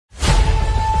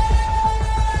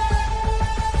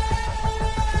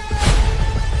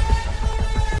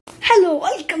Hello,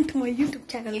 welcome to my YouTube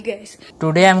channel, guys.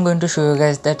 Today I'm going to show you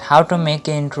guys that how to make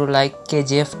an intro like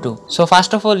KGF 2. So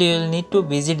first of all, you will need to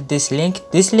visit this link.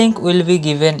 This link will be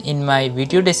given in my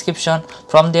video description.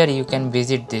 From there you can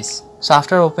visit this. So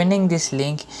after opening this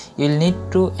link, you will need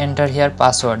to enter here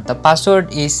password. The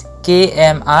password is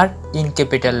KMR in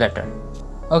capital letter.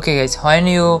 Okay guys, when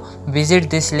you visit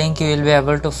this link, you will be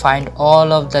able to find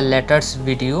all of the letters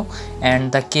video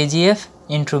and the KGF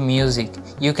intro music.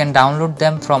 You can download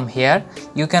them from here.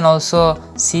 You can also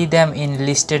see them in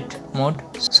listed mode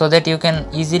so that you can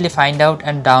easily find out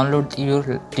and download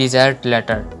your desired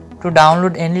letter. To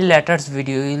download any letters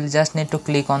video, you will just need to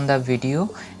click on the video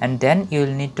and then you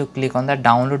will need to click on the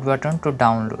download button to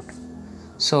download.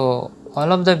 So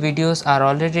all of the videos are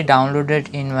already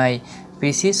downloaded in my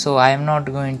PC, so I am not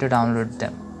going to download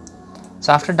them.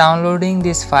 So after downloading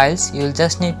these files, you will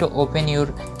just need to open your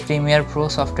Premiere Pro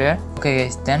software. Okay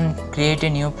guys, then create a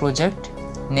new project,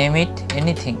 name it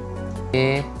anything,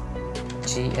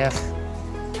 KGF.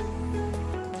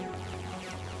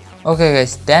 Okay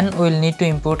guys, then we will need to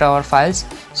import our files.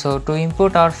 So to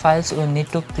import our files, we will need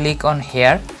to click on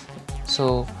here.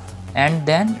 So and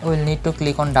then we will need to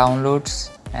click on downloads,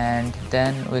 and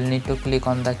then we will need to click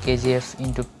on the KGF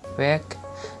into pack,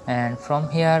 and from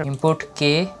here import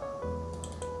K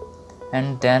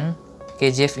and then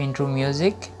KGF intro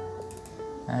music,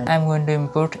 and I'm going to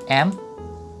import M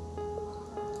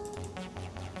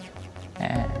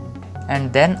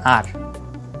and then R.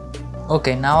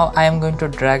 Okay, now I am going to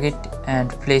drag it and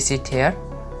place it here,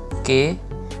 K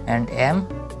and M,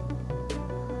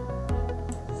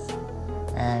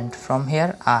 and from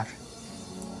here R.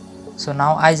 So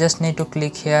now I just need to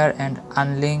click here and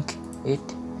unlink it,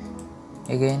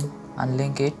 again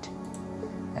unlink it,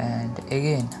 and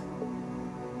again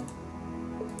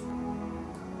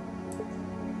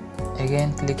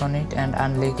click on it and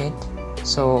unlink it.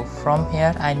 So from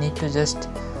here I need to just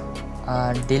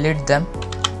delete them.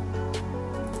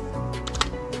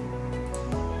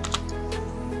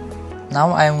 Now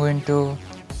I am going to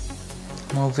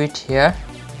move it here.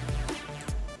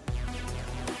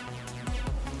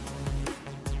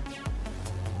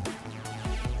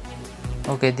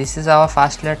 Okay, this is our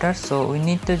first letter, so we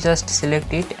need to just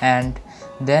select it and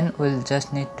then we'll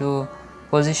just need to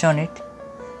position it.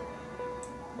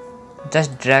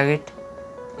 Just drag it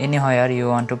anywhere you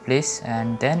want to place,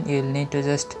 and then you'll need to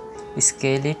just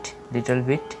scale it little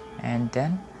bit and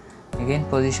then again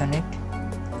position it,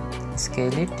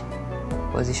 scale it,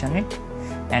 position it,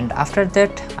 and after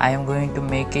that I am going to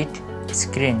make it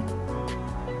screen.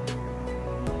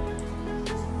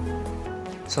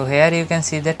 So here you can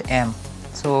see that M.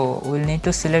 So we'll need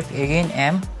to select again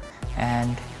M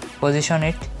and position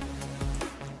it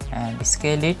and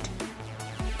scale it.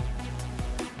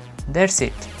 That's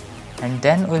it. And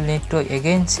then we'll need to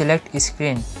again select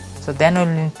screen. So then we'll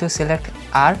need to select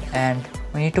R and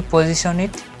we need to position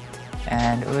it,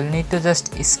 and we'll need to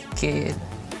just scale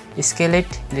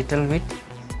it little bit,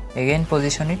 again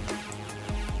position it,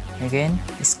 again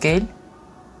scale.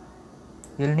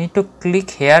 You'll need to click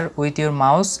here with your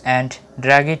mouse and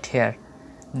drag it here,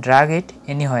 drag it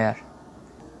anywhere.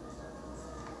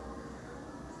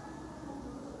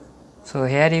 So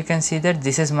here you can see that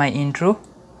this is my intro,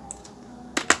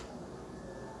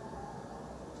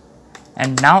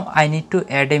 and now I need to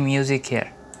add a music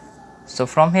here. So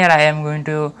from here I am going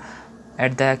to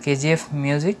add the KGF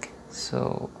music.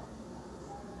 So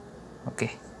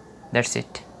okay, that's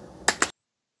it.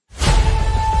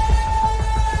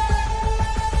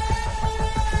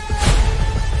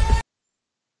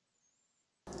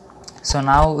 So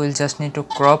now we'll just need to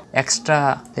crop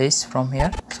extra place from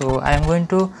here. So I am going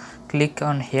to click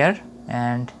on here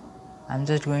and I'm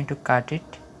just going to cut it.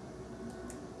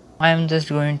 I am just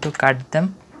going to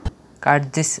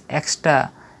cut this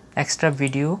extra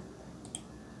video.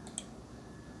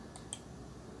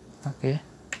 Okay,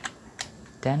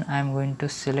 then I am going to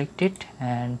select it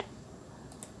and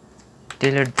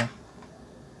delete them.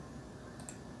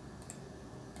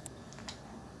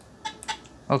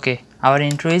 Okay, our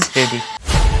intro is ready.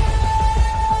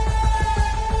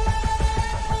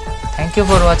 Thank you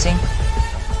for watching.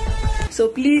 So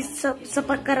please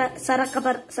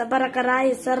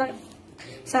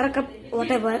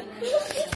whatever.